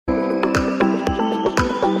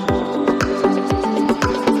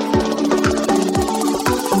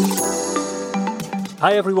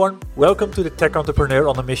Hi everyone, welcome to the Tech Entrepreneur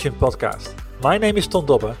on a Mission podcast. My name is Ton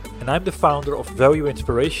Dobbe and I'm the founder of Value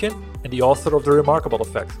Inspiration and the author of The Remarkable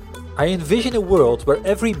Effect. I envision a world where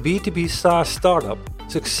every B2B SaaS startup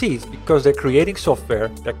succeeds because they're creating software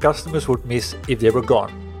that customers would miss if they were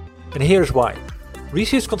gone. And here's why.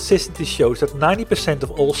 Research consistently shows that 90% of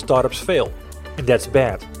all startups fail, and that's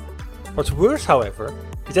bad. What's worse, however,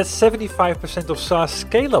 is that 75% of SaaS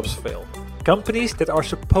scale-ups fail, companies that are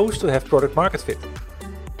supposed to have product market fit.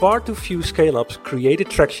 Far too few scale-ups create the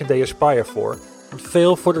traction they aspire for and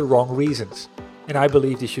fail for the wrong reasons. And I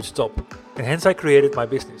believe this should stop. And hence I created my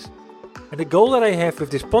business. And the goal that I have with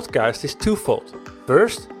this podcast is twofold.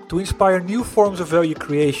 First, to inspire new forms of value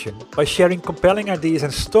creation by sharing compelling ideas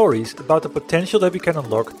and stories about the potential that we can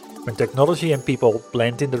unlock when technology and people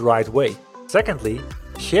blend in the right way. Secondly,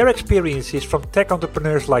 share experiences from tech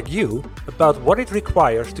entrepreneurs like you about what it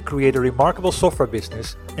requires to create a remarkable software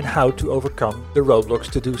business and how to overcome the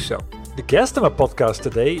roadblocks to do so. The guest on my podcast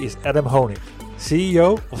today is Adam Honig,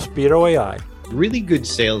 CEO of Spiro AI. Really good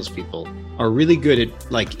salespeople are really good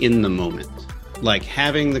at in the moment,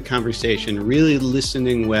 having the conversation, really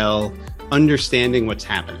listening well, understanding what's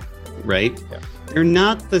happening, right? Yeah. They're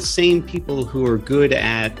not the same people who are good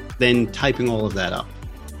at then typing all of that up.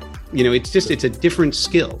 It's a different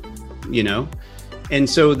skill, And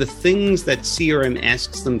so the things that CRM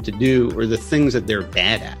asks them to do are the things that they're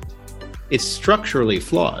bad at. It's structurally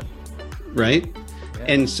flawed, right? Yeah.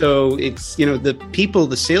 And so it's,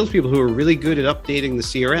 the salespeople who are really good at updating the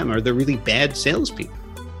CRM are the really bad salespeople.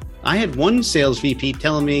 I had one sales VP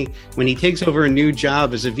telling me when he takes over a new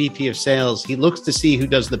job as a VP of sales, he looks to see who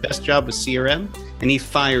does the best job with CRM and he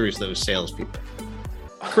fires those salespeople.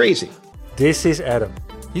 Crazy. This is Adam.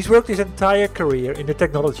 He's worked his entire career in the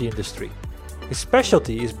technology industry. His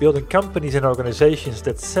specialty is building companies and organizations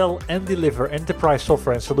that sell and deliver enterprise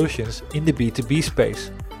software and solutions in the B2B space.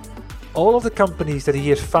 All of the companies that he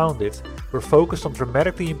has founded were focused on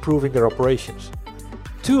dramatically improving their operations.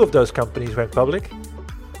 2 of those companies went public,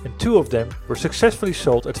 and 2 of them were successfully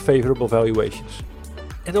sold at favorable valuations.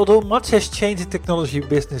 And although much has changed in technology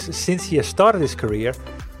business since he has started his career,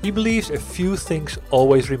 he believes a few things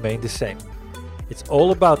always remain the same. It's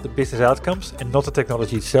all about the business outcomes and not the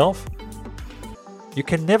technology itself. You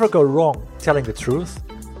can never go wrong telling the truth.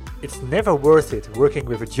 It's never worth it working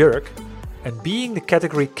with a jerk. And being the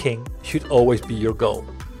category king should always be your goal.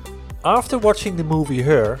 After watching the movie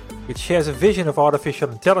Her, which shares a vision of artificial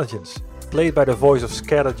intelligence, played by the voice of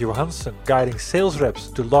Scarlett Johansson guiding sales reps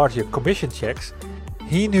to larger commission checks,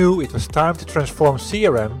 he knew it was time to transform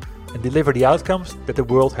CRM and deliver the outcomes that the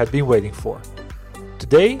world had been waiting for.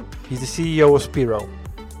 Today, he's the CEO of Spiro,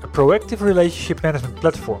 a proactive relationship management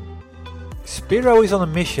platform. Spiro is on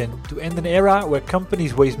a mission to end an era where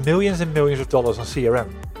companies waste millions and millions of dollars on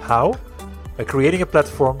CRM. How? By creating a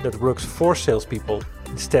platform that works for salespeople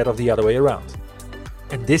instead of the other way around.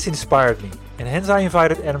 And this inspired me, and hence I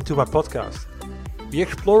invited Adam to my podcast. We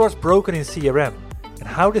explore what's broken in CRM and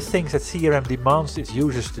how the things that CRM demands its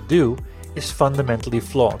users to do is fundamentally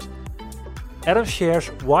flawed. Adam shares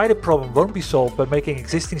why the problem won't be solved by making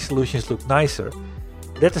existing solutions look nicer,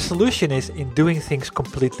 that the solution is in doing things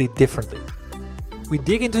completely differently. We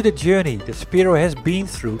dig into the journey that Spiro has been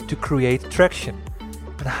through to create traction,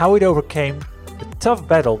 and how it overcame the tough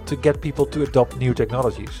battle to get people to adopt new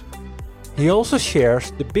technologies. He also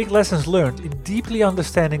shares the big lessons learned in deeply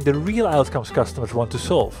understanding the real outcomes customers want to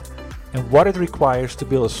solve, and what it requires to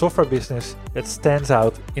build a software business that stands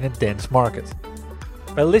out in a dense market.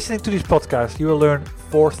 By listening to this podcast, you will learn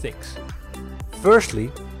 4 things.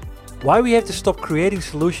 Firstly, why we have to stop creating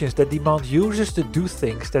solutions that demand users to do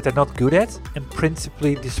things that they're not good at and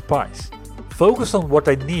principally despise. Focus on what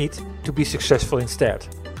they need to be successful instead.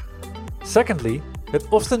 Secondly, that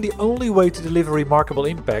often the only way to deliver remarkable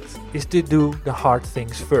impact is to do the hard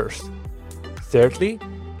things first. Thirdly,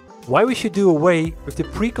 why we should do away with the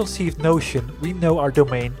preconceived notion we know our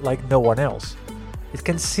domain like no one else. It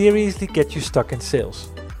can seriously get you stuck in sales.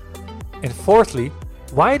 And fourthly,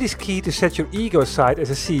 why it is key to set your ego aside as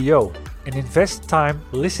a CEO and invest time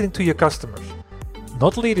listening to your customers.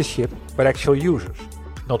 Not leadership, but actual users.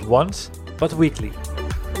 Not once, but weekly.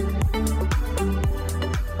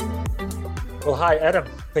 Well, hi Adam.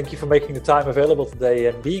 Thank you for making the time available today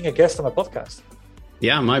and being a guest on my podcast.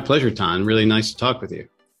 Yeah, my pleasure, Ton. Really nice to talk with you.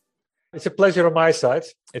 It's a pleasure on my side.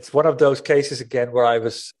 It's one of those cases again where I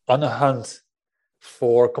was on a hunt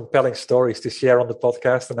for compelling stories to share on the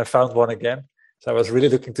podcast, and I found one again. So I was really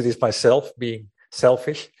looking to this myself, being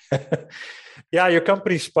selfish. Yeah, your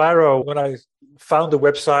company Spiro, when I found the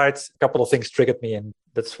website, a couple of things triggered me, and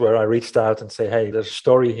that's where I reached out and say, hey, there's a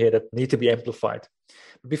story here that needs to be amplified.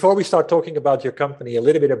 Before we start talking about your company, a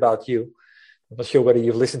little bit about you. I'm not sure whether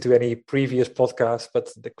you've listened to any previous podcasts, but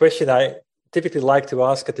the question I typically like to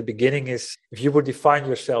ask at the beginning is if you would define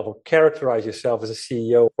yourself or characterize yourself as a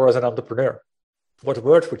CEO or as an entrepreneur, what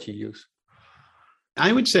words would you use?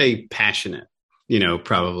 I would say passionate,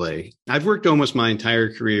 probably. I've worked almost my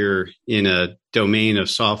entire career in a domain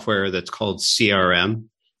of software that's called CRM,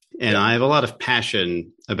 and I have a lot of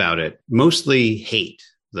passion about it, mostly hate.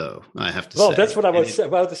 Though I have to say, that's what I was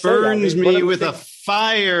about to say. Burns me with a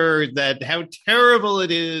fire that how terrible it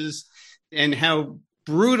is and how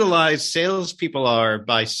brutalized salespeople are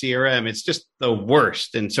by CRM. It's just the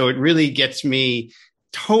worst. And so it really gets me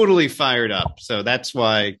totally fired up. So that's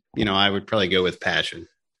why, I would probably go with passion.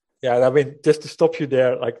 Yeah. I mean, just to stop you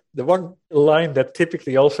there, like the one line that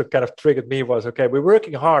typically also kind of triggered me was, okay, we're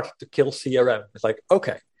working hard to kill CRM. It's like,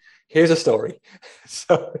 okay, here's a story.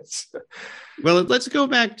 Well, let's go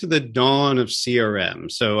back to the dawn of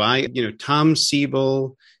CRM. So Tom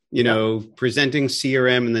Siebel, presenting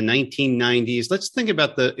CRM in the 1990s. Let's think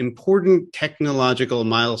about the important technological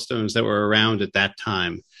milestones that were around at that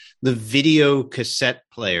time. The video cassette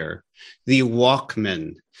player, the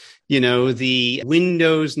Walkman, the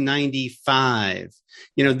Windows 95.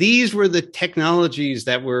 These were the technologies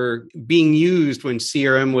that were being used when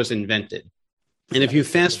CRM was invented. And if you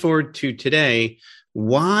fast forward to today,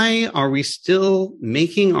 why are we still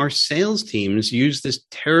making our sales teams use this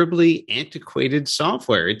terribly antiquated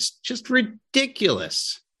software? It's just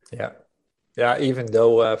ridiculous. Yeah. Yeah. Even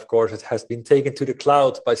though, of course, it has been taken to the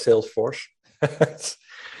cloud by Salesforce. It's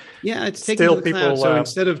taken to the cloud. So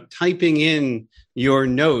instead of typing in your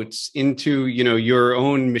notes into, your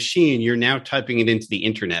own machine, you're now typing it into the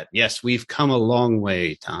internet. Yes, we've come a long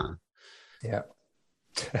way, Tom. Yeah.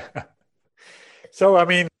 So, I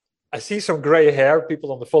mean, I see some gray hair.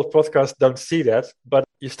 People on the Volt podcast don't see that. But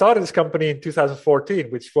you started this company in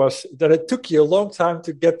 2014, which was that it took you a long time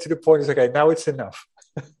to get to the point. It's okay, now it's enough.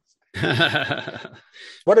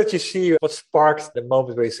 What did you see? What sparked the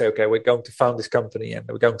moment where you say, okay, we're going to found this company and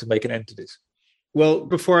we're going to make an end to this? Well,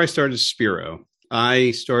 before I started Spiro,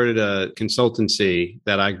 I started a consultancy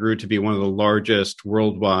that I grew to be one of the largest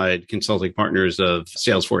worldwide consulting partners of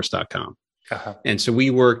Salesforce.com. Uh-huh. And so we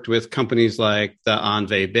worked with companies like the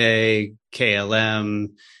Enve Bay, KLM,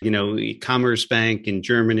 Commerce Bank in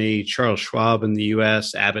Germany, Charles Schwab in the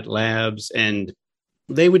US, Abbott Labs, and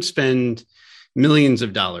they would spend millions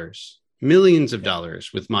of dollars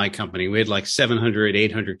with my company. We had like 700,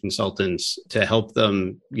 800 consultants to help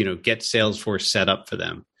them, get Salesforce set up for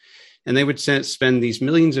them. And they would spend these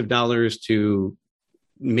millions of dollars to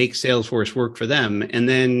make Salesforce work for them. And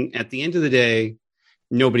then at the end of the day,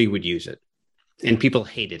 nobody would use it. And people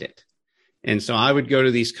hated it. And so I would go to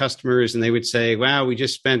these customers and they would say, wow, we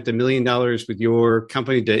just spent $1 million with your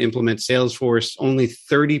company to implement Salesforce. Only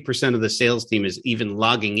 30% of the sales team is even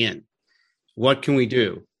logging in. What can we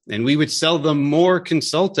do? And we would sell them more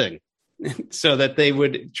consulting so that they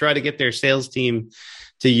would try to get their sales team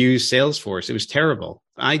to use Salesforce. It was terrible.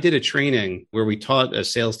 I did a training where we taught a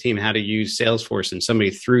sales team how to use Salesforce and somebody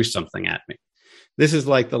threw something at me. This is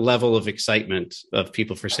like the level of excitement of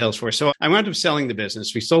people for Salesforce. So I wound up selling the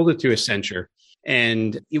business. We sold it to Accenture.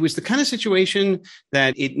 And it was the kind of situation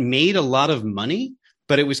that it made a lot of money,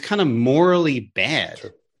 but it was kind of morally bad.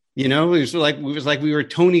 Sure. It was like we were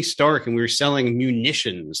Tony Stark and we were selling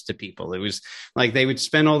munitions to people. It was like they would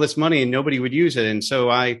spend all this money and nobody would use it. And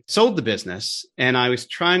so I sold the business and I was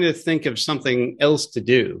trying to think of something else to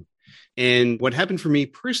do. And what happened for me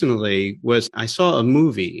personally was I saw a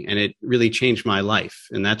movie and it really changed my life.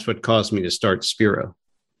 And that's what caused me to start Spiro.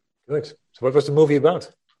 Good. So what was the movie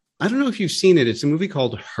about? I don't know if you've seen it. It's a movie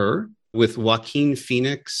called Her with Joaquin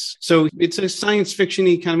Phoenix. So it's a science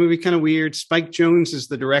fiction-y kind of movie, kind of weird. Spike Jonze is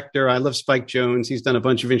the director. I love Spike Jonze. He's done a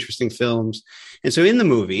bunch of interesting films. And so in the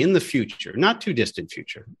movie, in the future, not too distant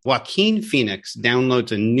future, Joaquin Phoenix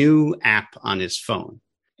downloads a new app on his phone.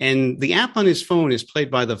 And the app on his phone is played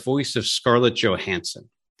by the voice of Scarlett Johansson.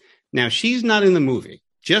 Now, she's not in the movie,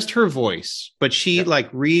 just her voice, but she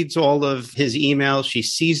reads all of his emails. She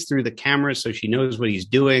sees through the camera, so she knows what he's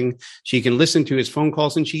doing. She can listen to his phone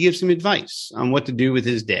calls and she gives him advice on what to do with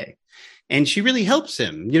his day. And she really helps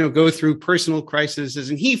him, go through personal crises,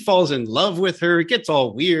 and he falls in love with her. It gets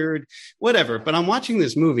all weird, whatever. But I'm watching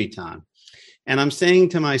this movie, Tom, and I'm saying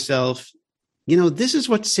to myself, this is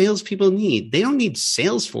what salespeople need. They don't need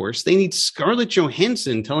Salesforce. They need Scarlett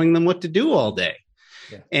Johansson telling them what to do all day.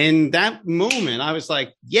 Yeah. And that moment, I was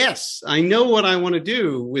like, yes, I know what I want to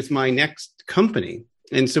do with my next company.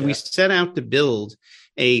 And so we set out to build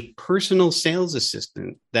a personal sales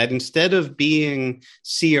assistant that instead of being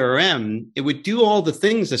CRM, it would do all the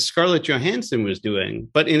things that Scarlett Johansson was doing,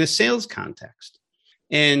 but in a sales context.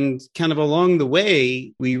 And kind of along the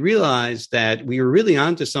way, we realized that we were really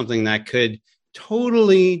onto something that could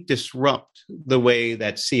totally disrupt the way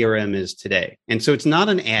that CRM is today. And so it's not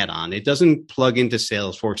an add-on. It doesn't plug into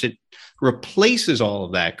Salesforce. It replaces all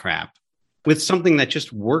of that crap with something that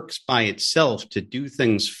just works by itself to do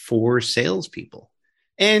things for salespeople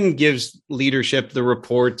and gives leadership the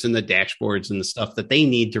reports and the dashboards and the stuff that they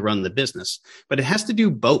need to run the business. But it has to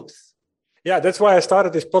do both. Yeah, that's why I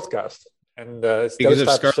started this podcast. And because of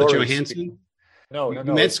Scarlett Johansson? No. You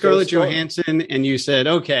met Scarlett Johansson and you said,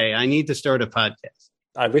 okay, I need to start a podcast.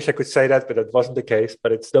 I wish I could say that, but that wasn't the case.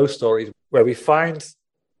 But it's those stories where we find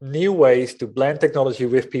new ways to blend technology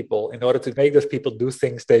with people in order to make those people do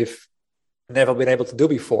things they've never been able to do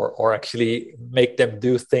before, or actually make them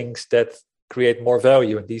do things that create more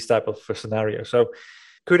value in these type of scenarios. So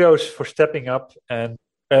kudos for stepping up. And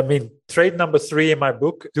I mean, trait number 3 in my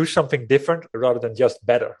book, do something different rather than just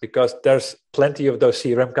better, because there's plenty of those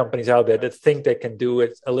CRM companies out there that think they can do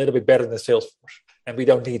it a little bit better than Salesforce. And we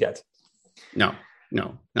don't need that. No.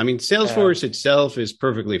 I mean, Salesforce itself is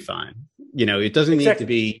perfectly fine. It doesn't need to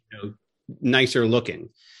be nicer looking.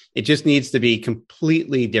 It just needs to be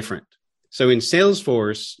completely different. So in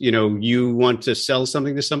Salesforce, you want to sell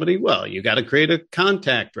something to somebody. Well, you got to create a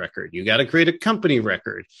contact record. You got to create a company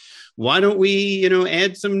record. Why don't we,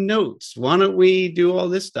 add some notes? Why don't we do all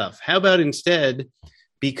this stuff? How about instead,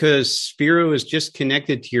 because Spiro is just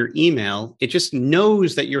connected to your email, it just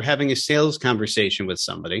knows that you're having a sales conversation with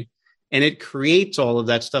somebody, and it creates all of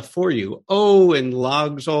that stuff for you. Oh, and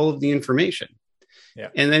logs all of the information. Yeah.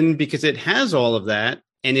 And then because it has all of that,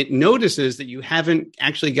 and it notices that you haven't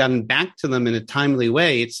actually gotten back to them in a timely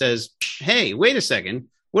way, it says, hey, wait a second.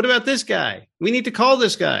 What about this guy? We need to call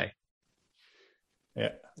this guy. Yeah.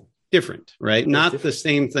 Different, right? Not different. The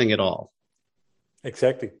same thing at all.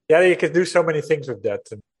 Exactly. Yeah, you can do so many things with that.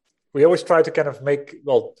 And we always try to kind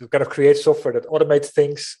of create software that automates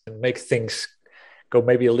things and makes things go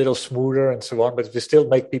maybe a little smoother and so on, but we still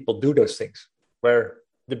make people do those things, where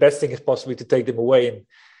the best thing is possibly to take them away and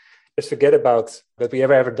just forget about that we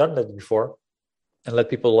ever done that before, and let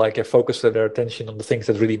people focus their attention on the things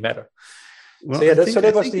that really matter. Well, so,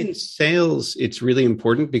 I think in sales, it's really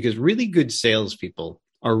important because really good salespeople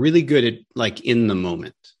are really good at in the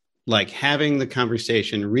moment, having the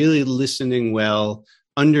conversation, really listening well,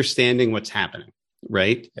 understanding what's happening,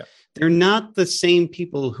 right? Yeah. They're not the same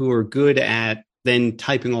people who are good at then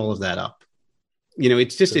typing all of that up.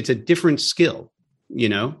 It's a different skill,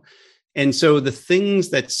 And so the things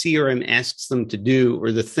that CRM asks them to do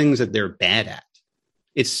are the things that they're bad at.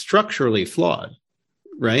 It's structurally flawed,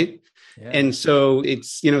 right? Yeah. And so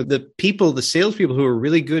it's, the salespeople who are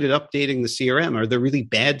really good at updating the CRM are the really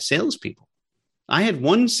bad salespeople. I had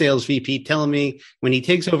one sales VP telling me when he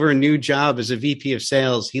takes over a new job as a VP of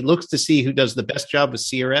sales, he looks to see who does the best job with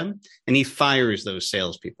CRM and he fires those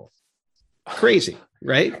salespeople. Crazy,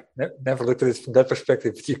 right? Never looked at it from that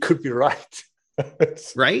perspective, but you could be right.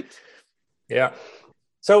 Right? Yeah.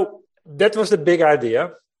 So that was the big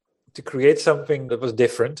idea, to create something that was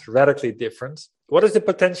different, radically different. What is the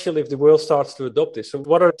potential if the world starts to adopt this? So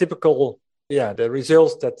what are typical, the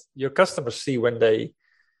results that your customers see when they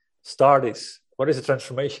start this? What is the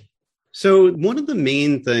transformation? So one of the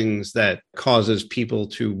main things that causes people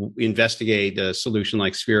to investigate a solution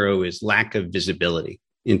like Spiro is lack of visibility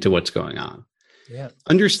into what's going on. Yeah.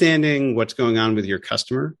 Understanding what's going on with your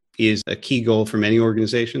customer is a key goal for many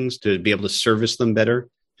organizations, to be able to service them better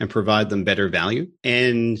and provide them better value.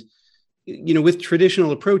 And, with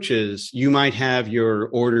traditional approaches, you might have your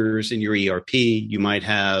orders in your ERP. You might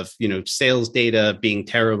have, sales data being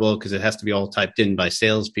terrible because it has to be all typed in by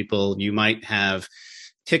salespeople. You might have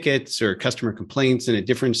tickets or customer complaints in a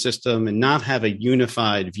different system and not have a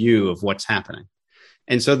unified view of what's happening.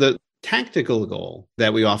 And so the tactical goal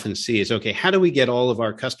that we often see is, okay, how do we get all of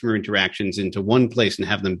our customer interactions into one place and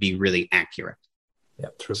have them be really accurate? Yeah,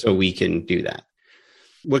 true. So we can do that.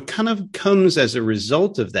 What kind of comes as a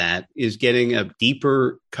result of that is getting a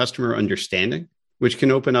deeper customer understanding, which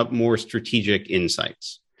can open up more strategic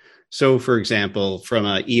insights. So, for example, from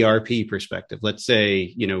an ERP perspective, let's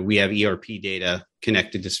say, we have ERP data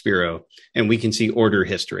connected to Spiro and we can see order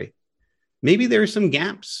history. Maybe there are some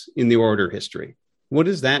gaps in the order history. What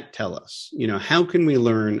does that tell us? How can we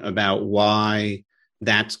learn about why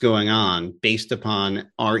that's going on based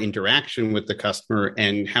upon our interaction with the customer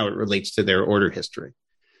and how it relates to their order history?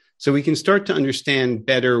 So we can start to understand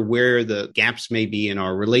better where the gaps may be in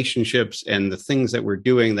our relationships and the things that we're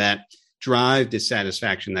doing that drive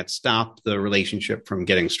dissatisfaction, that stop the relationship from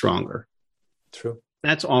getting stronger. True.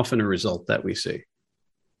 That's often a result that we see.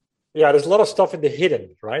 Yeah, there's a lot of stuff in the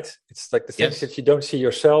hidden, right? It's like the things that you don't see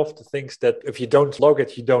yourself, the things that if you don't log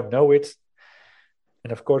it, you don't know it.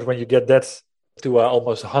 And of course, when you get that to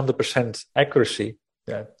almost 100% accuracy,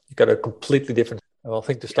 you got a completely different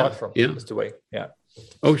thing to start from. Yeah. That's the way. Yeah.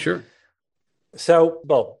 Oh, sure. So,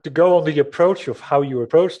 to go on the approach of how you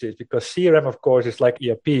approach this, because CRM, of course, is like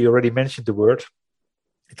ERP. You already mentioned the word.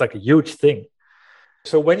 It's like a huge thing.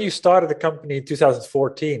 So when you started the company in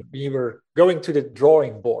 2014, you were going to the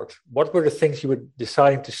drawing board. What were the things you were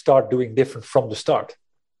deciding to start doing different from the start?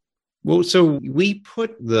 Well, so we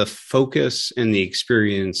put the focus and the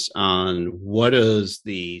experience on what does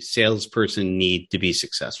the salesperson need to be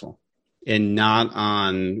successful, and not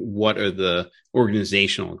on what are the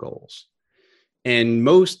organizational goals. And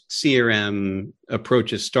most CRM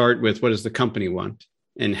approaches start with what does the company want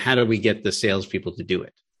and how do we get the salespeople to do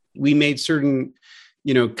it? We made certain,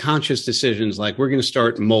 conscious decisions like we're going to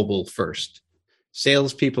start mobile first.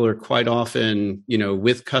 Salespeople are quite often,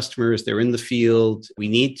 with customers, they're in the field. We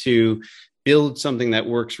need to build something that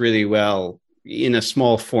works really well in a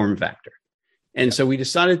small form factor. And so we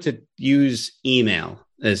decided to use email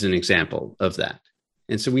as an example of that.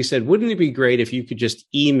 And so we said, wouldn't it be great if you could just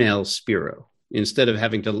email Spiro instead of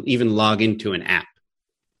having to even log into an app?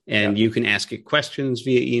 And you can ask it questions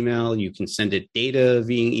via email. You can send it data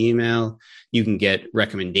via email. You can get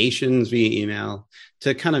recommendations via email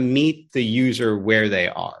to kind of meet the user where they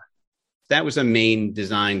are. That was a main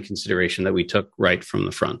design consideration that we took right from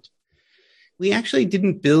the front. We actually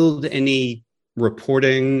didn't build any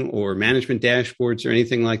reporting or management dashboards or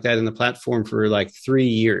anything like that in the platform for like 3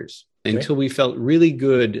 years until we felt really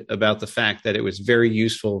good about the fact that it was very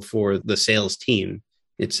useful for the sales team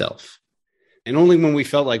itself. And only when we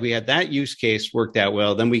felt like we had that use case worked out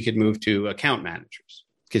well, then we could move to account managers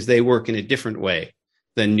because they work in a different way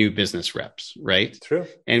than new business reps, right? True.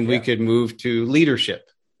 And we could move to leadership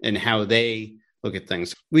and how they look at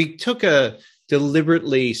things. We took a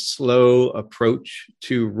deliberately slow approach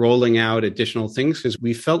to rolling out additional things because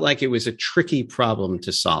we felt like it was a tricky problem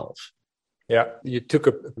to solve. Yeah, you took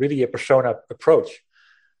a persona approach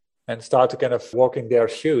and start to kind of walk in their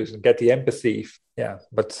shoes and get the empathy. Yeah,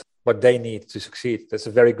 but what they need to succeed. That's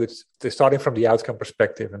a very good, starting from the outcome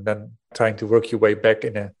perspective and then trying to work your way back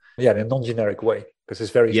in a non-generic way because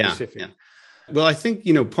it's very specific. Yeah. Well, I think,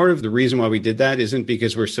 part of the reason why we did that isn't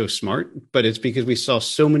because we're so smart, but it's because we saw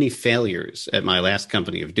so many failures at my last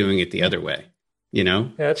company of doing it the other way,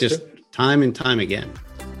 just true. Time and time again.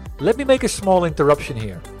 Let me make a small interruption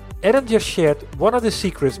here. Adam just shared one of the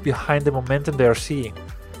secrets behind the momentum they are seeing.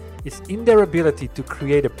 It's in their ability to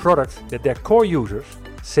create a product that their core users,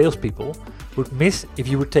 salespeople, would miss if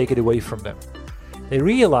you would take it away from them. They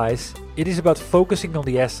realize it is about focusing on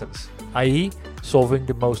the essence, i.e. solving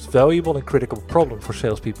the most valuable and critical problem for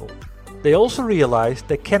salespeople. They also realize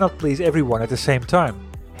they cannot please everyone at the same time.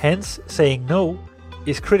 Hence, saying no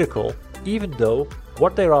is critical, even though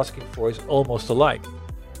what they're asking for is almost alike.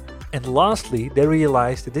 And lastly, they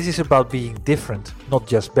realize that this is about being different, not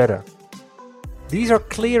just better. These are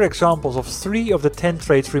clear examples of 3 of the 10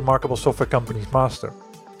 traits remarkable software companies master.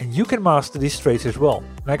 And you can master these traits as well.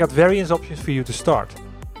 And I got various options for you to start.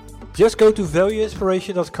 Just go to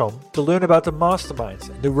valueinspiration.com to learn about the masterminds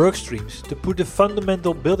and the work streams to put the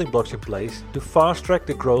fundamental building blocks in place to fast track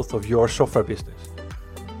the growth of your software business.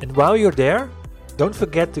 And while you're there, don't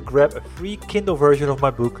forget to grab a free Kindle version of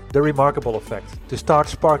my book, The Remarkable Effect, to start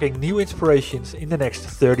sparking new inspirations in the next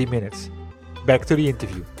 30 minutes. Back to the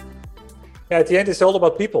interview. Yeah, at the end, it's all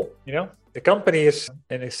about people. The company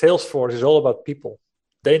and the sales force is all about people.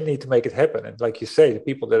 They need to make it happen. And like you say, the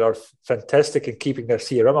people that are fantastic in keeping their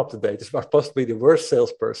CRM up to date are possibly the worst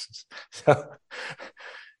salespersons.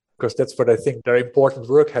 Because that's what I think their important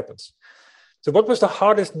work happens. So what was the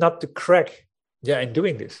hardest nut to crack in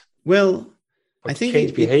doing this? Well, I think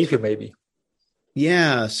change behavior maybe.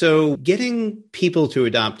 Yeah. So getting people to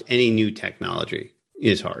adopt any new technology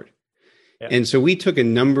is hard. Yeah. And so we took a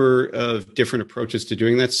number of different approaches to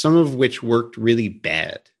doing that, some of which worked really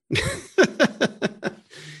bad.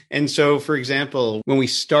 And so, for example, when we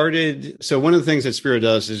started, so one of the things that Spiro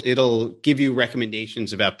does is it'll give you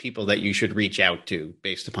recommendations about people that you should reach out to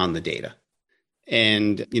based upon the data.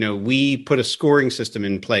 And, we put a scoring system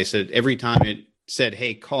in place that every time it said,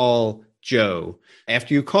 hey, call Joe.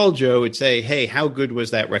 After you call Joe, it'd say, hey, how good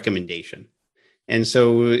was that recommendation? And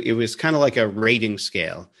so it was kind of like a rating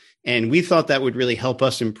scale. And we thought that would really help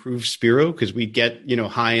us improve Spiro because we'd get,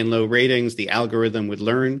 high and low ratings. The algorithm would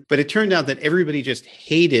learn. But it turned out that everybody just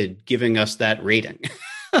hated giving us that rating.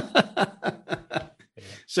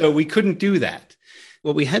 So we couldn't do that.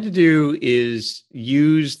 What we had to do is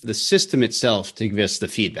use the system itself to give us the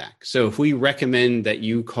feedback. So if we recommend that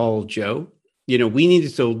you call Joe, we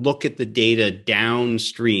needed to look at the data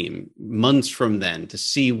downstream months from then to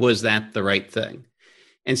see, was that the right thing?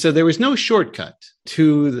 And so there was no shortcut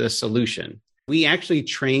to the solution. We actually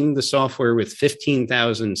trained the software with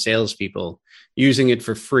 15,000 salespeople using it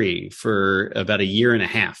for free for about a year and a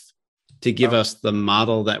half to give us the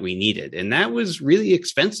model that we needed. And that was really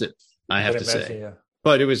expensive, I have to say. Yeah.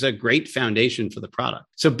 But it was a great foundation for the product.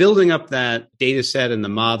 So building up that data set and the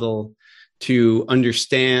model to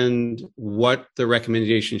understand what the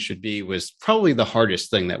recommendation should be was probably the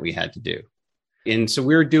hardest thing that we had to do. And so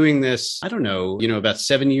we're doing this, I don't know, about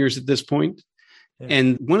 7 years at this point. Yeah.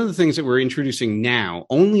 And one of the things that we're introducing now,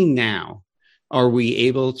 only now, are we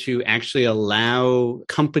able to actually allow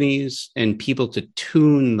companies and people to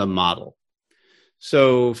tune the model.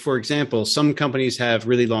 So, for example, some companies have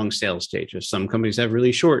really long sales stages. Some companies have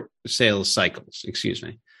really short sales cycles,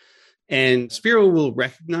 And Spiro will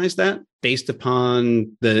recognize that based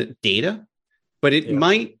upon the data, but it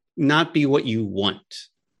might not be what you want.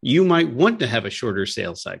 You might want to have a shorter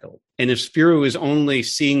sales cycle. And if Spiro is only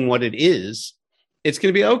seeing what it is, it's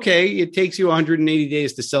going to be, okay, it takes you 180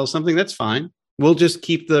 days to sell something. That's fine. We'll just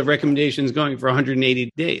keep the recommendations going for 180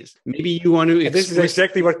 days. Maybe you want to... And this is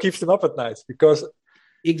exactly what keeps them up at night, because...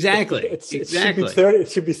 Exactly. It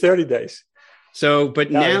should be 30 days. So, but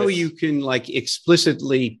now you can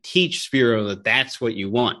explicitly teach Spiro that that's what you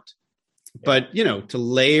want. Yeah. But, to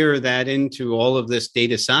layer that into all of this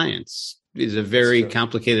data science is a very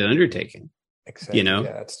complicated undertaking. Exactly. Yeah,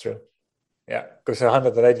 that's true. Yeah, because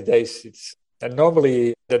 180 days, and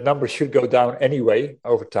normally the number should go down anyway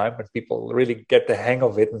over time when people really get the hang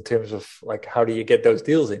of it in terms of how do you get those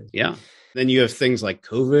deals in? Yeah. Then you have things like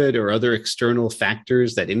COVID or other external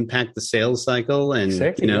factors that impact the sales cycle. And,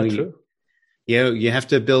 you have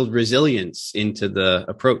to build resilience into the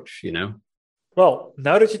approach, Well,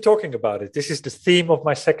 now that you're talking about it, this is the theme of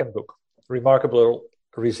my second book, Remarkable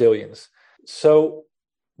Resilience. So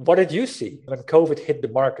what did you see when COVID hit the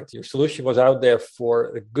market? Your solution was out there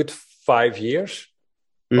for a good 5 years,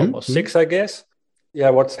 almost 6, I guess. Yeah,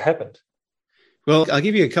 what's happened? Well, I'll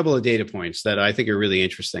give you a couple of data points that I think are really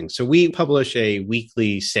interesting. So we publish a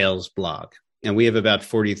weekly sales blog, and we have about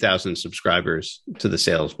 40,000 subscribers to the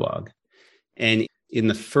sales blog. And in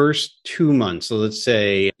the first 2 months, so let's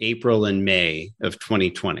say April and May of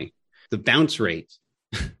 2020, the bounce rate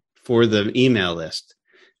for the email list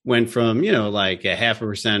went from,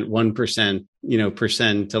 0.5%, 1%,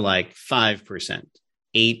 percent to 5%,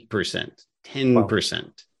 8%, 10%. Wow.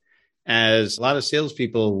 As a lot of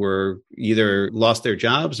salespeople were either lost their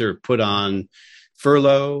jobs or put on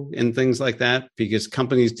furlough and things like that because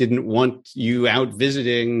companies didn't want you out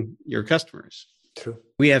visiting your customers. True.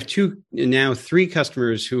 We have 3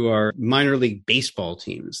 customers who are minor league baseball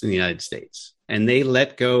teams in the United States, and they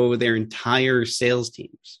let go their entire sales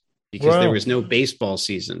teams because there was no baseball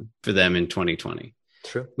season for them in 2020.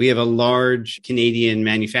 True. We have a large Canadian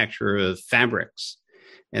manufacturer of fabrics,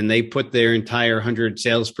 and they put their entire 100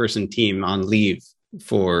 salesperson team on leave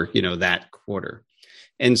for, that quarter.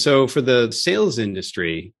 And so for the sales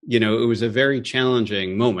industry, it was a very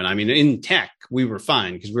challenging moment. I mean, in tech, we were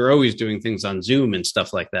fine because we were always doing things on Zoom and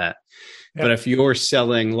stuff like that. Yeah. But if you're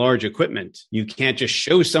selling large equipment, you can't just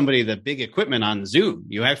show somebody the big equipment on Zoom.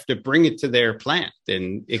 You have to bring it to their plant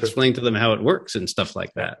and explain to them how it works and stuff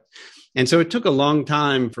like that. And so it took a long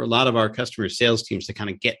time for a lot of our customer sales teams to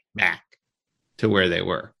kind of get back to where they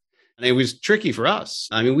were. And it was tricky for us.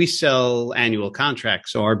 I mean, we sell annual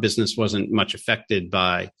contracts, so our business wasn't much affected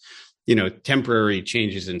by, temporary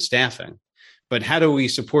changes in staffing. But how do we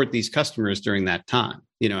support these customers during that time?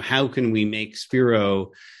 How can we make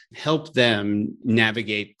Spiro help them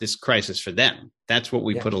navigate this crisis for them? That's what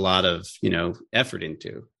we put a lot of, effort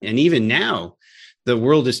into. And even now, the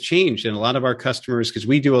world has changed. And a lot of our customers, because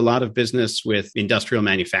we do a lot of business with industrial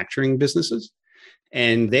manufacturing businesses,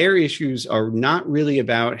 and their issues are not really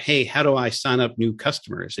about, hey, how do I sign up new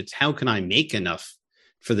customers? It's how can I make enough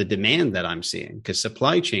for the demand that I'm seeing? Because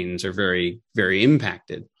supply chains are very, very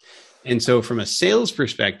impacted. And so from a sales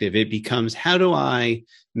perspective, it becomes, how do I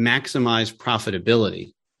maximize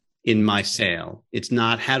profitability in my sale? It's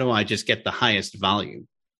not, how do I just get the highest volume?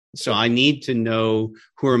 So I need to know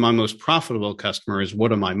who are my most profitable customers.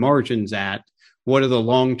 What are my margins at? What are the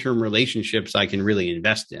long-term relationships I can really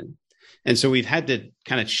invest in? And so we've had to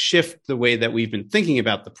kind of shift the way that we've been thinking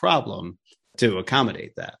about the problem to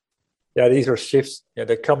accommodate that. Yeah, these are shifts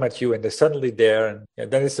that come at you and they're suddenly there.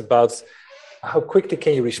 And then it's about how quickly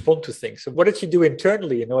can you respond to things. So what did you do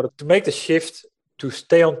internally in order to make the shift to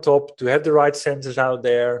stay on top, to have the right sensors out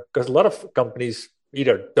there? Because a lot of companies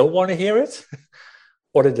either don't want to hear it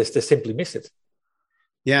or they simply miss it.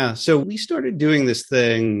 Yeah. So we started doing this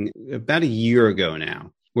thing about a year ago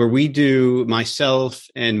now, where we do, myself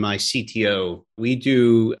and my CTO, we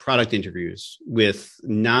do product interviews with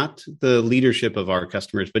not the leadership of our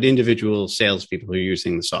customers, but individual salespeople who are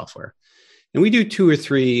using the software. And we do 2 or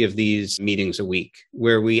 3 of these meetings a week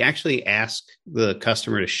where we actually ask the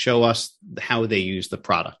customer to show us how they use the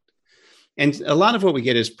product. And a lot of what we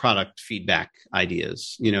get is product feedback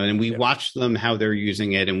ideas, and we watch them, how they're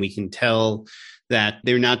using it, and we can tell that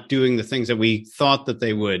they're not doing the things that we thought that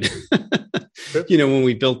they would, when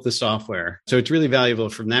we built the software. So it's really valuable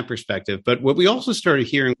from that perspective. But what we also started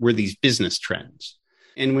hearing were these business trends.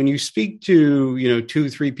 And when you speak to, 2,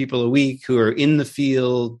 3 people a week who are in the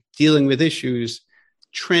field dealing with issues,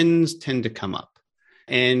 trends tend to come up.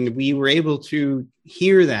 And we were able to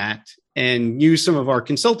hear that and use some of our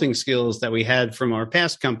consulting skills that we had from our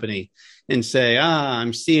past company and say,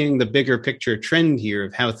 I'm seeing the bigger picture trend here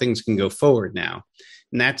of how things can go forward now.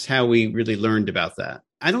 And that's how we really learned about that.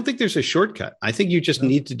 I don't think there's a shortcut. I think you just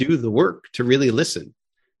need to do the work to really listen.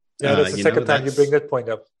 Yeah, that's the second time you bring that point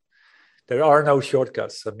up. There are no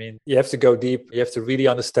shortcuts. I mean, you have to go deep. You have to really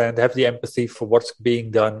understand, have the empathy for what's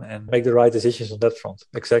being done and make the right decisions on that front.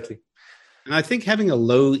 Exactly. And I think having a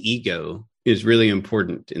low ego is really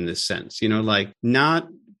important in this sense, like not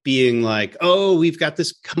being like, oh, we've got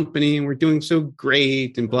this company and we're doing so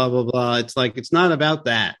great and blah, blah, blah. It's like, it's not about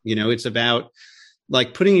that. It's about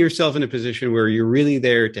like putting yourself in a position where you're really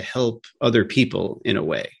there to help other people in a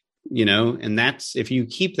way, and that's, if you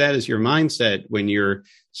keep that as your mindset, when you're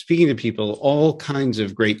speaking to people, all kinds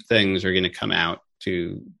of great things are going to come out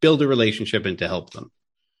to build a relationship and to help them.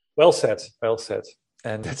 Well said. Well said.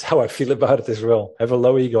 And that's how I feel about it as well. I have a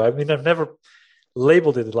low ego. I mean, I've never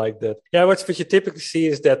labeled it like that. Yeah, what you typically see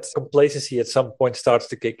is that complacency at some point starts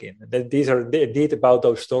to kick in. And then these are indeed about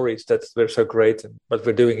those stories that we're so great and what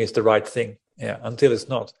we're doing is the right thing. Yeah, until it's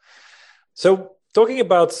not. So talking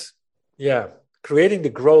about, creating the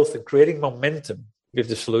growth and creating momentum with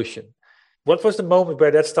the solution. What was the moment where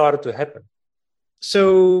that started to happen?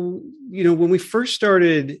 So, when we first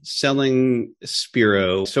started selling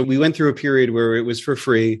Spiro, so we went through a period where it was for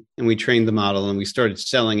free and we trained the model and we started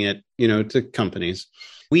selling it, to companies.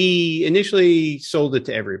 We initially sold it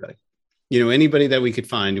to everybody, anybody that we could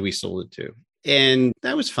find, we sold it to. And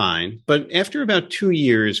that was fine. But after about 2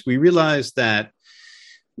 years, we realized that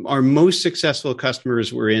our most successful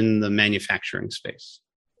customers were in the manufacturing space.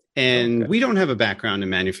 And we don't have a background in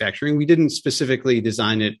manufacturing. We didn't specifically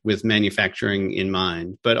design it with manufacturing in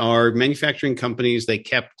mind, but our manufacturing companies, they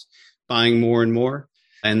kept buying more and more,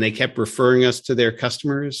 and they kept referring us to their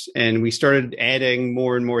customers. And we started adding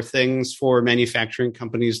more and more things for manufacturing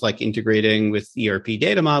companies, like integrating with ERP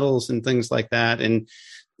data models and things like that. And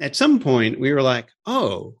at some point we were like,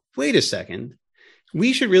 oh, wait a second.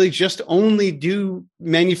 We should really just only do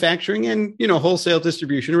manufacturing and, wholesale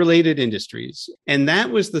distribution related industries. And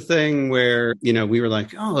that was the thing where, we were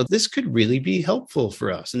like, oh, this could really be helpful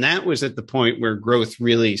for us. And that was at the point where growth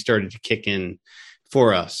really started to kick in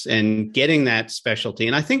for us and getting that specialty.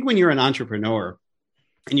 And I think when you're an entrepreneur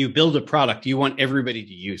and you build a product, you want everybody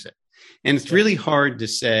to use it. And it's really hard to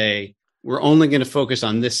say, we're only going to focus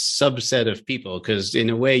on this subset of people, because in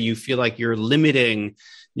a way you feel like you're limiting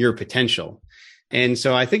your potential. And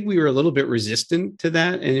so I think we were a little bit resistant to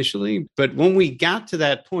that initially. But when we got to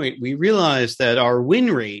that point, we realized that our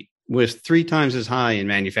win rate was 3 times as high in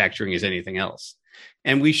manufacturing as anything else.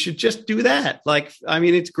 And we should just do that.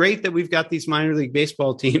 It's great that we've got these minor league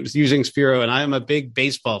baseball teams using Spiro, and I am a big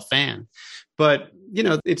baseball fan. But,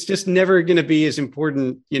 it's just never going to be as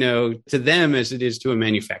important, to them as it is to a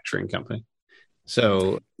manufacturing company.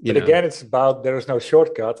 So, again, it's about, there is no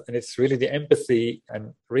shortcut, and it's really the empathy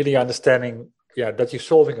and really understanding that you're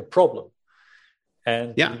solving a problem.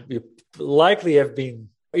 And you likely have been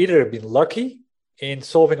lucky in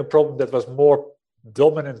solving a problem that was more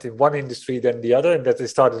dominant in one industry than the other, and that they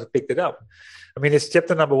started to pick it up. I mean, it's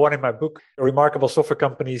chapter number 1 in my book. Remarkable software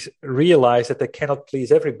companies realize that they cannot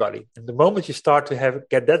please everybody. And the moment you start to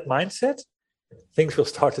get that mindset, things will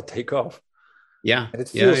start to take off. Yeah. And it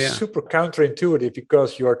feels super counterintuitive,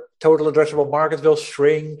 because your total addressable market will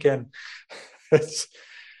shrink, and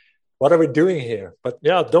what are we doing here? But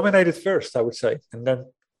dominate it first, I would say, and then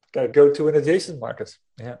go to an adjacent market.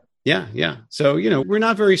 Yeah. So, we're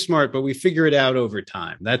not very smart, but we figure it out over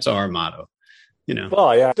time. That's our motto,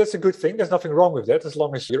 Well, yeah, that's a good thing. There's nothing wrong with that, as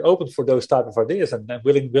long as you're open for those type of ideas and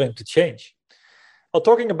willing to change. Well,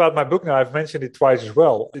 talking about my book now, I've mentioned it twice as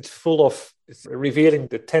well. It's revealing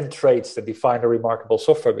the 10 traits that define a remarkable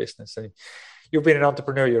software business. And You've been an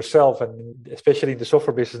entrepreneur yourself, and especially in the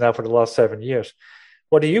software business now for the last 7 years.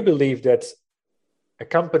 What do you believe that a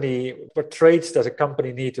company, what traits does a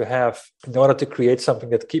company need to have in order to create something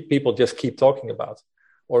that people just keep talking about,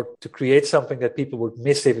 or to create something that people would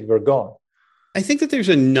miss if it were gone? I think that there's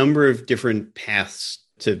a number of different paths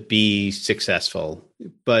to be successful.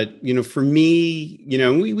 But, for me,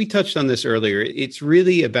 we touched on this earlier. It's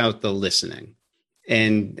really about the listening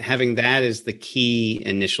and having that as the key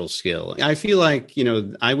initial skill. I feel like,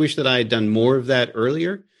 I wish that I had done more of that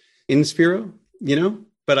earlier in Spiro,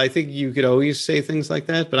 but I think you could always say things like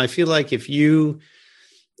that. But I feel like if you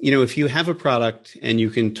have a product and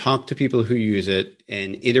you can talk to people who use it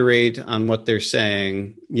and iterate on what they're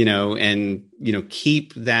saying, and,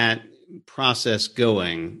 keep that process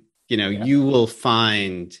going, you will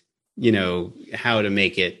find, how to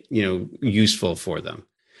make it, useful for them.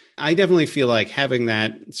 I definitely feel like having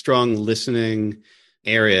that strong listening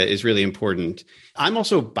area is really important. I'm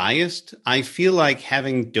also biased. I feel like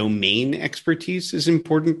having domain expertise is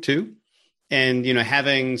important too. And,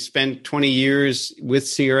 having spent 20 years with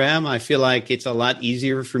CRM, I feel like it's a lot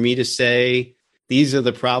easier for me to say, these are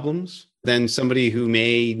the problems than somebody who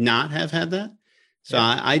may not have had that. So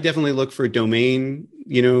I definitely look for domain,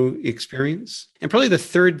 experience. And probably the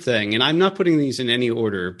third thing, and I'm not putting these in any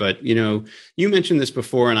order, but, you mentioned this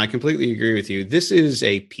before, and I completely agree with you. This is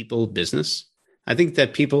a people business. I think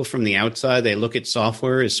that people from the outside, they look at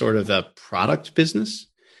software as sort of a product business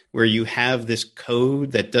where you have this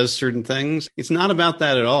code that does certain things. It's not about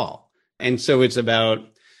that at all. And so it's about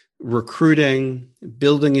recruiting,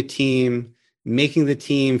 building a team, making the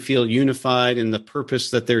team feel unified in the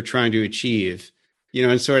purpose that they're trying to achieve,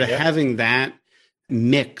 and sort of having that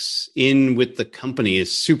mix in with the company is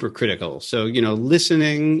super critical. So,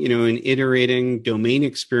 listening, and iterating, domain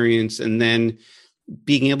experience, and then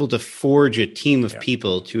being able to forge a team of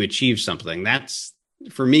people to achieve something. That's,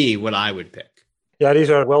 for me, what I would pick. Yeah, these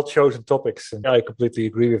are well-chosen topics, and I completely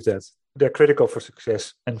agree with that. They're critical for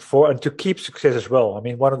success and to keep success as well. I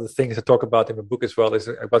mean, one of the things I talk about in the book as well is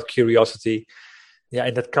about curiosity. Yeah,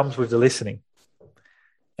 and that comes with the listening.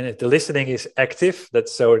 And if the listening is active,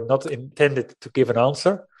 that's so not intended to give an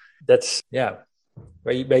answer. That's,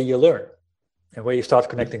 where you learn and where you start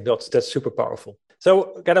connecting dots. That's super powerful.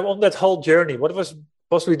 So kind of on that whole journey, what was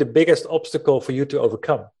possibly the biggest obstacle for you to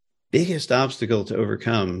overcome? Biggest obstacle to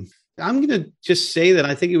overcome? I'm going to just say that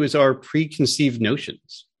I think it was our preconceived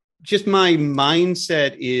notions. Just my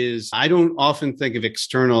mindset is I don't often think of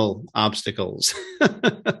external obstacles.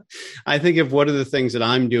 I think of what are the things that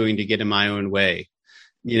I'm doing to get in my own way,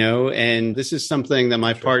 and this is something that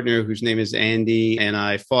my partner, whose name is Andy, and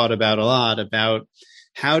I fought about a lot about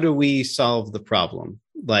how do we solve the problem?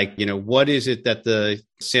 Like, what is it that the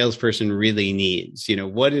salesperson really needs?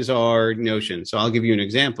 What is our notion? So I'll give you an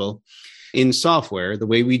example. In software, the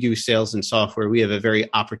way we do sales in software, we have a very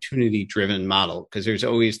opportunity-driven model because there's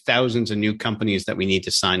always thousands of new companies that we need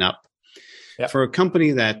to sign up. Yep. For a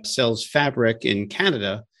company that sells fabric in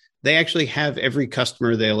Canada, they actually have every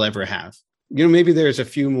customer they'll ever have. Maybe there's a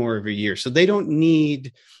few more every year. So they don't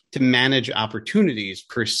need to manage opportunities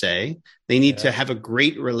per se. They need to have a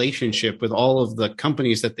great relationship with all of the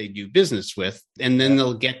companies that they do business with, and then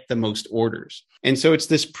they'll get the most orders. And so it's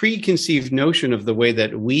this preconceived notion of the way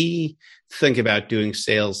that we think about doing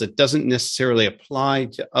sales that doesn't necessarily apply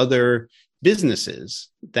to other businesses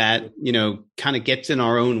that, kind of gets in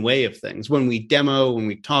our own way of things. When we demo, when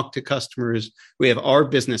we talk to customers, we have our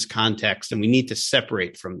business context and we need to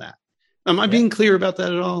separate from that. Am I being clear about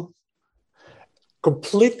that at all?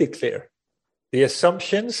 Completely clear. The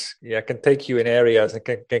assumptions, can take you in areas and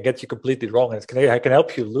can get you completely wrong. And I can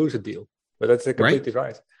help you lose a deal, but that's completely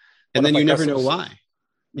right. And then you never know why.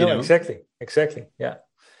 Exactly. Yeah.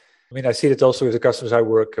 I mean, I see that also with the customers I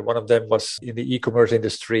work. One of them was in the e-commerce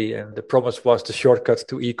industry, and the promise was the shortcut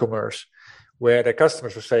to e-commerce, where the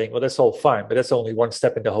customers were saying, well, that's all fine, but that's only one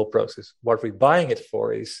step in the whole process. What we're buying it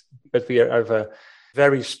for is that we have a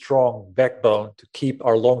very strong backbone to keep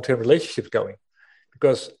our long-term relationships going,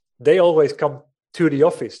 because they always come to the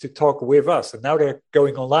office to talk with us, and now they're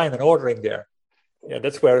going online and ordering there. Yeah,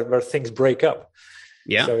 that's where things break up.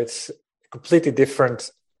 Yeah. So it's a completely different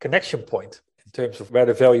connection point in terms of where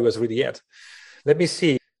the value is really at. Let me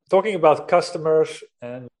see. Talking about customers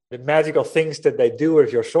and the magical things that they do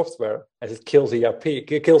with your software, as it kills ERP,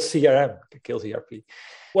 it kills CRM, it kills ERP.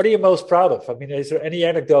 What are you most proud of? I mean, is there any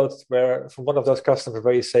anecdote from one of those customers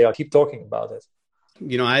where you say, I'll keep talking about it?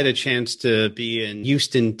 I had a chance to be in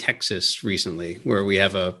Houston, Texas recently, where we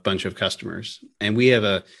have a bunch of customers. And we have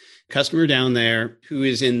a customer down there who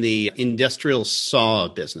is in the industrial saw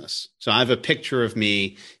business. So I have a picture of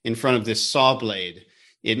me in front of this saw blade,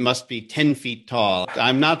 It must be 10 feet tall.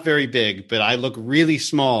 I'm not very big, but I look really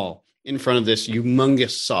small in front of this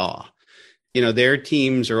humongous saw. Their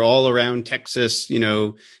teams are all around Texas,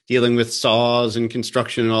 dealing with saws and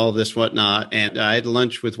construction and all of this whatnot. And I had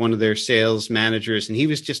lunch with one of their sales managers, and he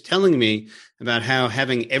was just telling me about how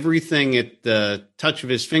having everything at the touch of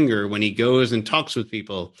his finger when he goes and talks with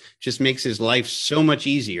people just makes his life so much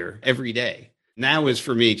easier every day. And that was,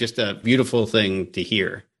 for me, just a beautiful thing to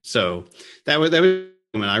hear. So that was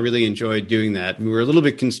when I really enjoyed doing that. We were a little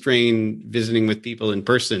bit constrained visiting with people in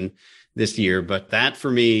person this year, but that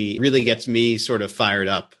for me really gets me sort of fired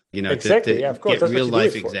up, exactly. to of course. get real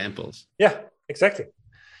life examples. Yeah, exactly.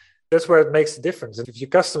 That's where it makes the difference. And if your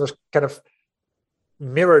customers kind of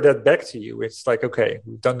mirror that back to you, it's like, okay,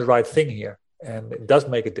 we've done the right thing here. And it does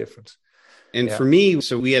make a difference. And for me,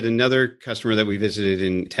 so we had another customer that we visited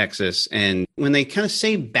in Texas, and when they kind of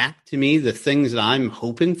say back to me the things that I'm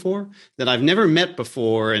hoping for that I've never met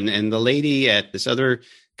before, and the lady at this other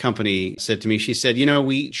company said to me, she said,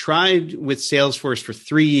 we tried with Salesforce for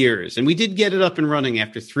 3 years, and we did get it up and running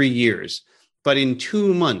after 3 years, but in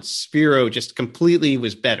 2 months, Spiro just completely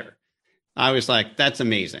was better. I was like, that's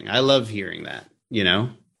amazing. I love hearing that,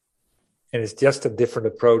 And it's just a different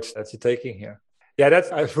approach that you're taking here. Yeah,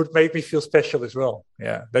 that would make me feel special as well.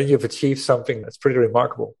 Yeah, then you've achieved something that's pretty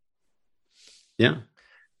remarkable. Yeah.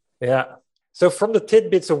 Yeah. So from the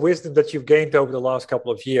tidbits of wisdom that you've gained over the last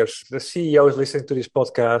couple of years, the CEOs listening to this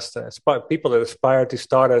podcast, people that aspire to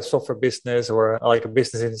start a software business or like a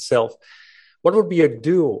business in itself, what would be a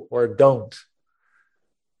do or a don't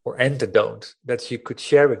or a don't that you could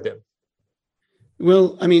share with them?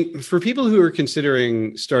 Well, I mean, for people who are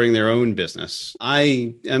considering starting their own business,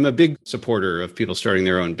 I am a big supporter of people starting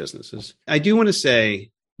their own businesses. I do want to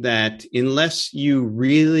say that unless you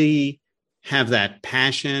really have that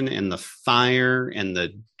passion and the fire and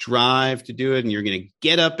the drive to do it, and you're going to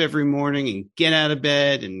get up every morning and get out of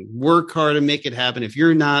bed and work hard to make it happen, if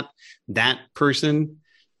you're not that person,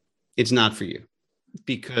 it's not for you,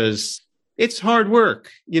 because it's hard work,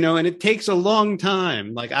 and it takes a long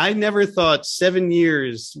time. Like, I never thought 7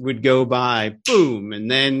 years would go by, boom. And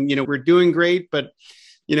then, we're doing great, but,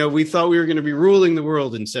 we thought we were going to be ruling the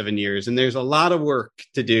world in 7 years. And there's a lot of work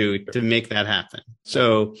to do to make that happen.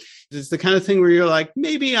 So it's the kind of thing where you're like,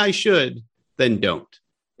 maybe I should, then don't.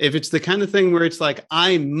 If it's the kind of thing where it's like,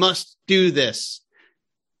 I must do this,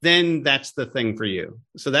 then that's the thing for you.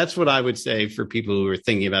 So that's what I would say for people who are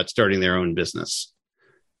thinking about starting their own business.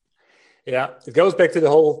 Yeah, it goes back to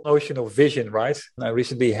the whole notion of vision, right? I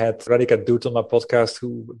recently had Radhika Dut on my podcast,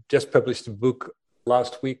 who just published a book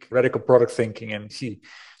last week, Radical Product Thinking, and she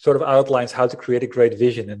sort of outlines how to create a great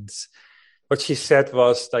vision. And what she said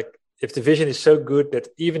was, like, if the vision is so good that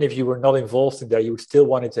even if you were not involved in that, you would still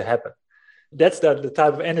want it to happen. That's the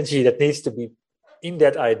type of energy that needs to be in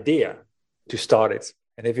that idea to start it.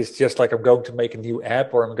 And if it's just like, I'm going to make a new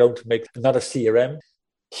app or I'm going to make another CRM,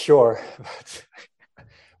 sure,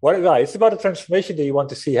 but it's about the transformation that you want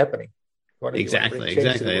to see happening.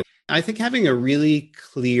 Exactly. I think having a really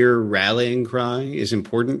clear rallying cry is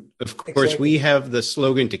important. Of course, we have the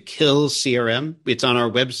slogan to kill CRM. It's on our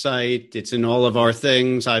website. It's in all of our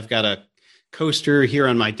things. I've got a coaster here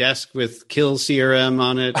on my desk with kill CRM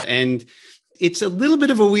on it. And it's a little bit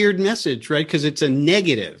of a weird message, right? Because it's a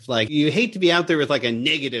negative. Like, you hate to be out there with like a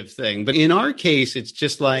negative thing. But in our case, it's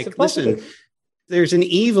just like, listen, there's an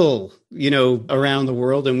evil, around the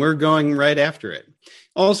world, and we're going right after it.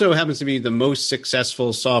 Also happens to be the most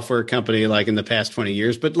successful software company like in the past 20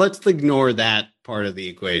 years, but let's ignore that part of the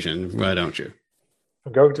equation. Why don't you?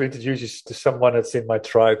 I'm going to introduce you to someone that's in my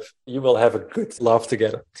tribe. You will have a good laugh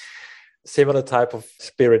together. Similar type of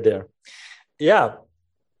spirit there. Yeah.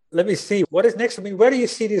 Let me see. What is next? I mean, where do you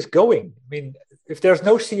see this going? I mean, if there's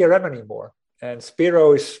no CRM anymore and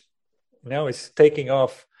Spiro is taking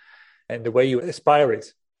off, and the way you aspire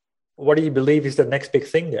it, what do you believe is the next big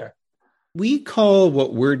thing there? We call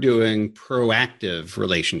what we're doing proactive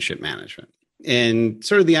relationship management. And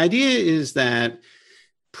sort of the idea is that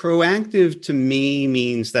proactive to me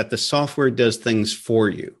means that the software does things for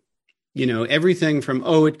you. Everything from,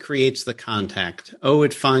 it creates the contact.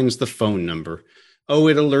 It finds the phone number.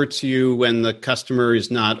 It alerts you when the customer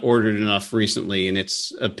is not ordered enough recently in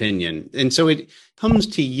its opinion. And so it comes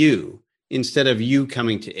to you instead of you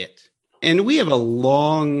coming to it. And we have a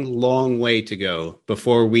long, long way to go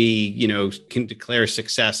before we, can declare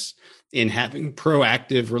success in having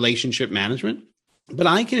proactive relationship management. But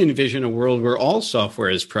I can envision a world where all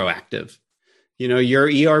software is proactive. Your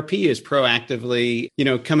ERP is proactively,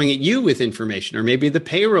 coming at you with information, or maybe the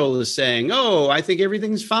payroll is saying, oh, I think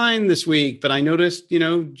everything's fine this week, but I noticed,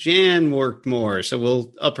 Jan worked more. So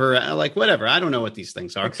we'll up her, like whatever. I don't know what these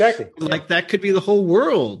things are. Exactly. Like that could be the whole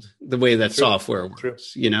world, the way that True. software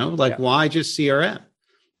works, why just CRM?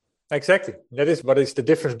 Exactly. That is what is the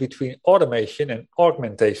difference between automation and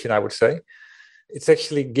augmentation, I would say. It's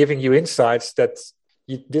actually giving you insights that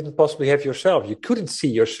you didn't possibly have yourself. You couldn't see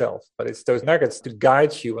yourself, but it's those nuggets to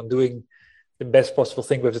guide you on doing the best possible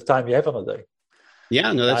thing with the time you have on a day.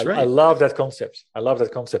 Yeah, no, that's right. I love that concept. I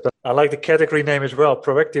like the category name as well,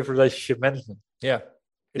 proactive relationship management. Yeah.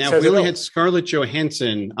 Now, if we only had Scarlett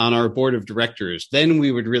Johansson on our board of directors, then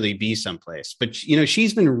we would really be someplace. But,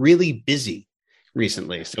 she's been really busy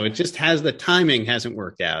recently. So it just the timing hasn't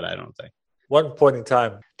worked out, I don't think. One point in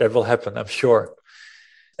time that will happen, I'm sure.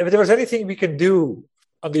 If there was anything we can do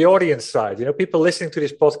on the audience side, people listening to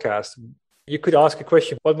this podcast, you could ask a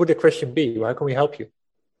question. What would the question be? How can we help you?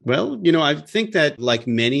 Well, I think that like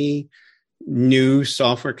many new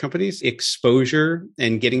software companies, exposure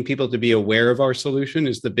and getting people to be aware of our solution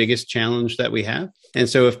is the biggest challenge that we have. And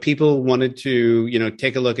so if people wanted to,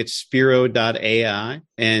 take a look at Spiro.ai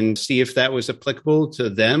and see if that was applicable to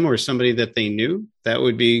them or somebody that they knew, that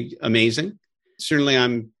would be amazing. Certainly,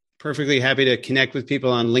 I'm perfectly happy to connect with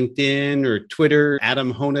people on LinkedIn or Twitter.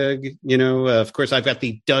 Adam Honig, of course, I've got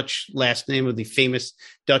the Dutch last name of the famous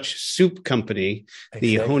Dutch soup company,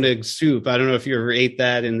 the Honig soup. I don't know if you ever ate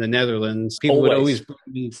that in the Netherlands. People would always bring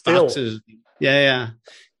me boxes. Yeah.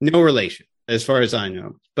 No relation, as far as I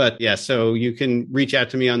know. But yeah, so you can reach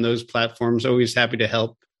out to me on those platforms. Always happy to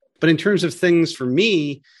help. But in terms of things for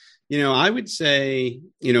me, I would say,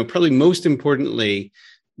 probably most importantly,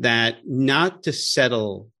 that not to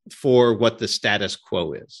settle for what the status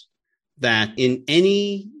quo is, that in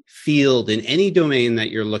any field, in any domain that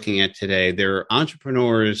you're looking at today, there are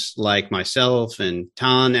entrepreneurs like myself and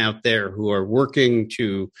Tan out there who are working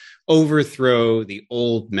to overthrow the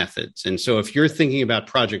old methods. And so if you're thinking about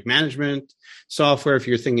project management software, if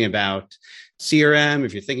you're thinking about CRM,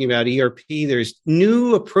 if you're thinking about ERP, there's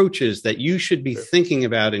new approaches that you should be thinking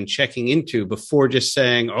about and checking into before just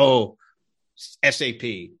saying, oh, SAP,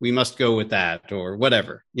 we must go with that or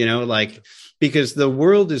whatever, because the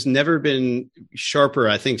world has never been sharper,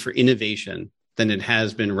 I think, for innovation than it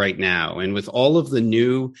has been right now. And with all of the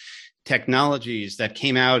new technologies that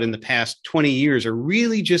came out in the past 20 years are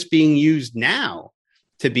really just being used now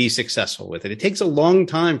to be successful with it. It takes a long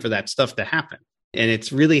time for that stuff to happen. And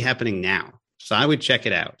it's really happening now. So I would check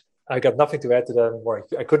it out. I got nothing to add to that anymore.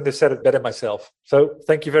 I couldn't have said it better myself. So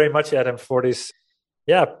thank you very much, Adam, for this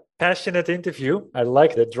passionate interview. I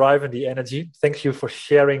like the drive and the energy. Thank you for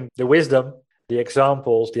sharing the wisdom, the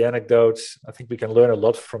examples, the anecdotes. I think we can learn a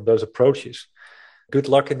lot from those approaches. Good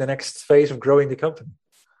luck in the next phase of growing the company.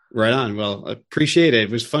 Right on. Well, appreciate it.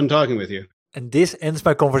 It was fun talking with you. And this ends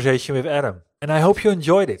my conversation with Adam. And I hope you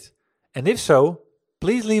enjoyed it. And if so,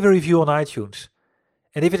 please leave a review on iTunes.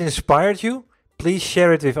 And if it inspired you, please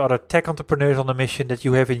share it with other tech entrepreneurs on a mission that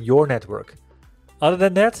you have in your network. Other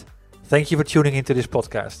than that, thank you for tuning into this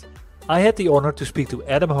podcast. I had the honor to speak to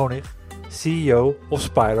Adam Honig, CEO of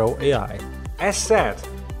Spiro AI. As said,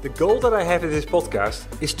 the goal that I have in this podcast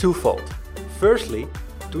is twofold. Firstly,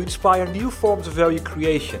 to inspire new forms of value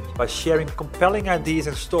creation by sharing compelling ideas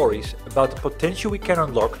and stories about the potential we can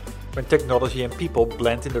unlock when technology and people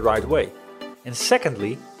blend in the right way. And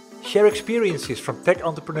secondly, share experiences from tech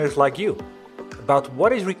entrepreneurs like you about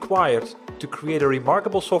what is required to create a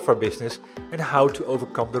remarkable software business and how to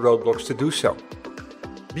overcome the roadblocks to do so.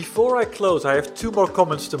 Before I close, I have two more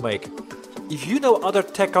comments to make. If you know other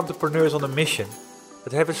tech entrepreneurs on a mission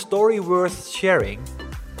that have a story worth sharing,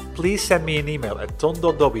 please send me an email at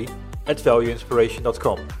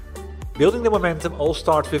ton.dobby@valueinspiration.com. Building the momentum all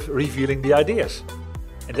starts with revealing the ideas.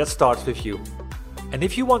 And that starts with you. And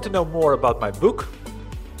if you want to know more about my book,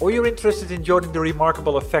 or you're interested in joining the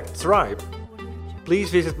Remarkable Effect tribe, please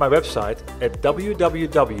visit my website at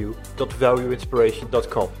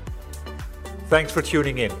www.valueinspiration.com. Thanks for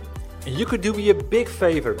tuning in. And you could do me a big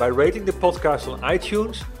favor by rating the podcast on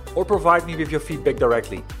iTunes or provide me with your feedback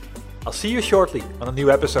directly. I'll see you shortly on a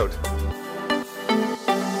new episode.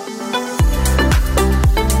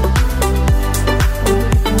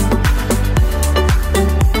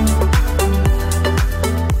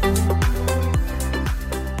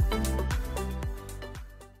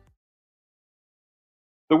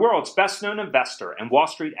 The world's best-known investor and Wall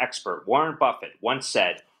Street expert Warren Buffett once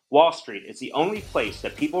said, "Wall Street is the only place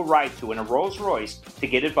that people ride to in a Rolls-Royce to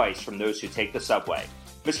get advice from those who take the subway."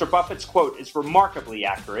 Mr. Buffett's quote is remarkably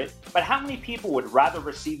accurate, but how many people would rather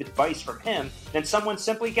receive advice from him than someone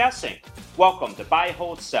simply guessing? Welcome to Buy,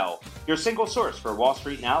 Hold, Sell, your single source for Wall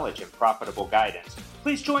Street knowledge and profitable guidance.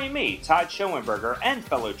 Please join me, Todd Schoenberger, and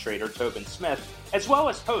fellow trader Tobin Smith, as well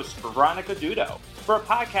as host Veronica Dudo, for a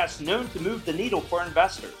podcast known to move the needle for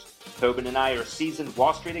investors. Tobin and I are seasoned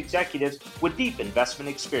Wall Street executives with deep investment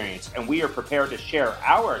experience, and we are prepared to share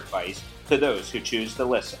our advice to those who choose to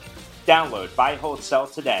listen. Download Buy, Hold, Sell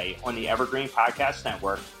today on the Evergreen Podcast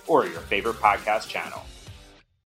Network or your favorite podcast channel.